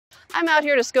I'm out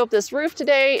here to scope this roof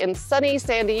today in sunny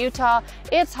Sandy, Utah.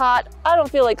 It's hot. I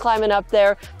don't feel like climbing up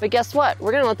there, but guess what?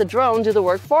 We're gonna let the drone do the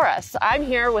work for us. I'm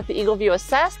here with the EagleView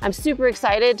Assess. I'm super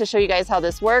excited to show you guys how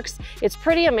this works. It's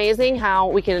pretty amazing how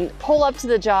we can pull up to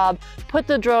the job, put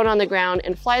the drone on the ground,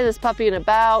 and fly this puppy in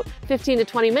about 15 to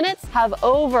 20 minutes, have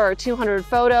over 200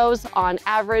 photos on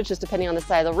average, just depending on the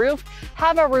side of the roof,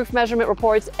 have our roof measurement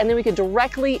reports, and then we can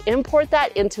directly import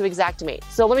that into Xactimate.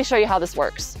 So let me show you how this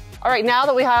works. All right, now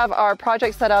that we have our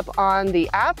project set up on the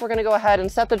app, we're gonna go ahead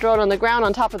and set the drone on the ground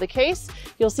on top of the case.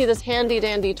 You'll see this handy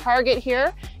dandy target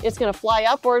here. It's gonna fly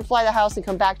upward, fly the house, and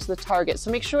come back to the target. So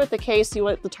make sure with the case you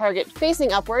want the target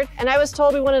facing upward. And I was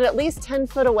told we wanted at least 10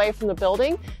 foot away from the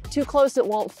building. Too close, it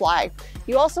won't fly.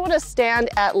 You also wanna stand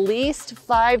at least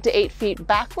 5 to 8 feet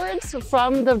backwards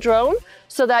from the drone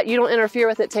so that you don't interfere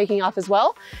with it taking off as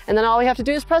well. And then all we have to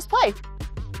do is press play.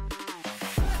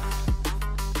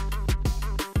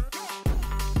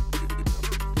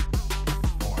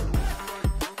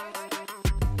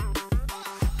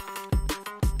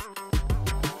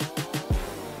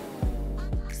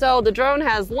 So the drone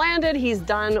has landed, he's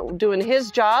done doing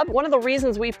his job. One of the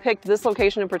reasons we picked this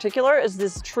location in particular is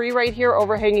this tree right here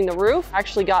overhanging the roof.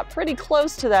 Actually got pretty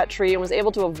close to that tree and was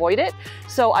able to avoid it.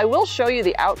 So I will show you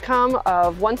the outcome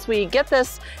of once we get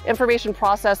this information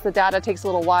processed, the data takes a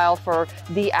little while for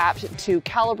the app to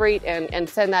calibrate and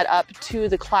send that up to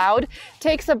the cloud.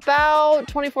 Takes about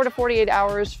 24 to 48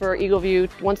 hours for EagleView,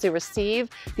 once they receive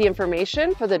the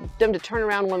information, for them to turn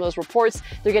around one of those reports.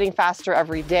 They're getting faster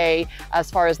every day as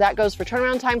far as that goes for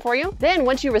turnaround time for you. Then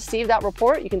once you receive that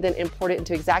report, you can then import it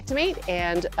into Xactimate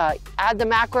and add the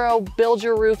macro, build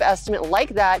your roof estimate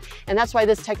like that. And that's why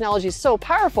this technology is so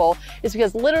powerful, is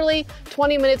because literally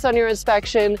 20 minutes on your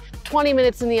inspection, 20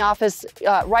 minutes in the office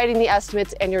writing the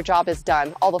estimates, and your job is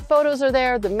done. All the photos are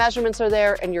there, the measurements are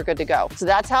there, and you're good to go. So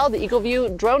that's how the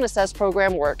EagleView Drone Assess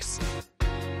program works.